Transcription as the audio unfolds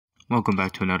Welcome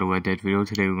back to another Red Dead video.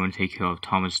 Today we're going to take care of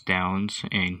Thomas Downs,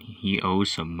 and he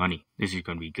owes some money. This is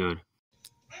going to be good.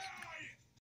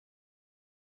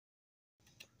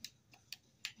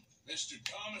 Mr.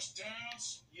 Thomas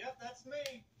Downs? Yep, that's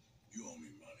me. You owe me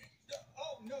money.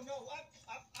 Oh, no,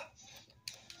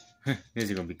 This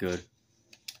is going to be good.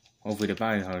 Hopefully the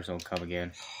bounty hunters don't come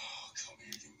again. Oh, come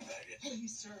here, you maggot.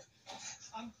 Please, sir.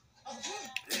 I'm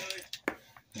Really?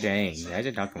 Dang, I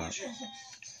did not come out.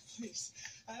 Please,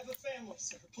 I have a family,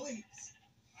 sir. Please.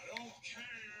 I don't care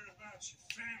about your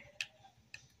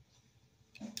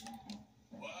family.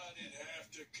 Why'd it have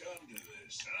to come to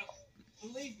this, huh?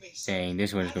 Believe me, sir. Dang,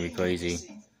 this one's going to be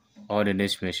crazy. All in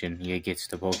this mission, he gets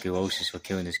tuberculosis for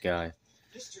killing this guy.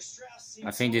 Mr. Strauss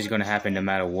I think this is going to happen no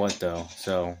matter what, though.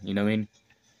 So, you know what I mean?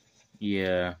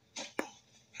 Yeah.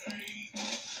 Pay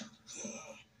the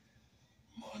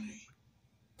money.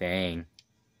 Dang.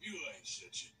 You ain't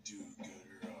such a do-gooder,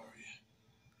 are you?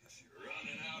 If you're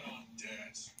running out on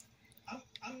debts.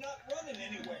 I'm not running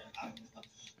anywhere.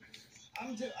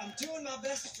 I'm doing my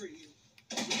best for you.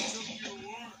 We took your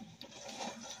word.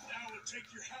 Now we'll take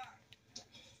your hide.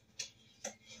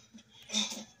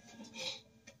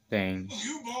 Dang.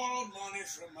 You borrowed money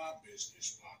from my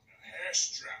business partner, Herr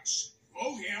Strauss. You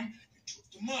owe him, you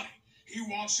took the money. He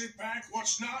wants it back.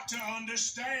 What's not to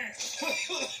understand?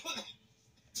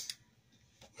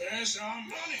 Where's our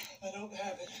money? I don't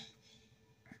have it.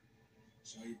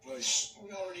 Sell your place.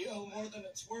 We already owe more than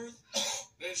it's worth.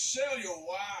 Then sell your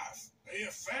wife. Pay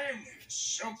a family or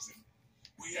something.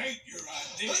 We ain't your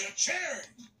idea of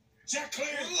charity. Is that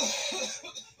clear?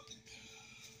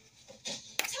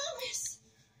 Thomas!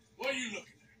 What are you looking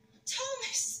at?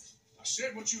 Thomas! I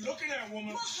said what you looking at,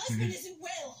 woman. My husband isn't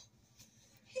well.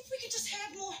 If we could just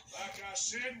have more... Like I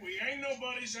said, we ain't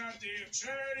nobody's idea of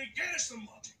charity. Get us the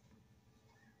money.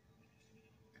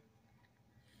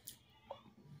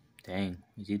 Dang.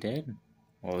 Is he dead?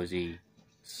 Or is he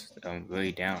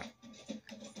really down?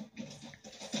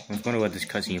 I'm going to let this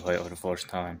cutscene play for the first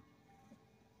time.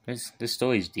 This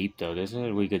story is deep, though. This is a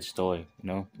really good story, you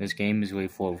know? This game is really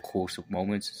full of cool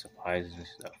moments and surprises and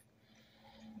stuff.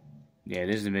 Yeah,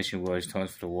 this is the mission where it's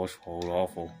turns for the worst for Old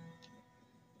Awful.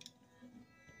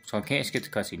 So I can't skip the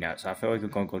cutscene now, so I feel like we're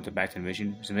going to go back to the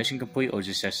mission. Is the mission complete, or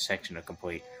just a section of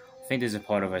complete? I think there's a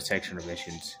part of a section of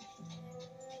missions.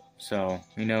 So,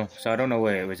 you know, so I don't know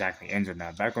where it exactly ends or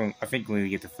not. Back when, I think when we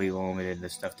get the free roam and then the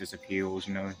stuff disappears,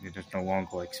 you know, there's no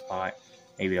longer like spot.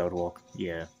 Maybe that would work,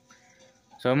 yeah.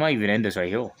 So I might even end this right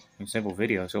here. A simple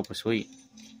video, super sweet.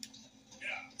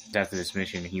 After this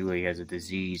mission, he really has a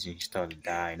disease and he started to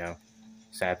die, you know.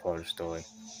 Sad part of the story.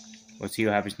 Let's see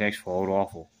what happens next for Old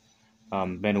Awful.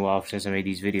 Been a while since I made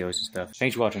these videos and stuff.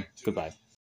 Thanks for watching. Goodbye.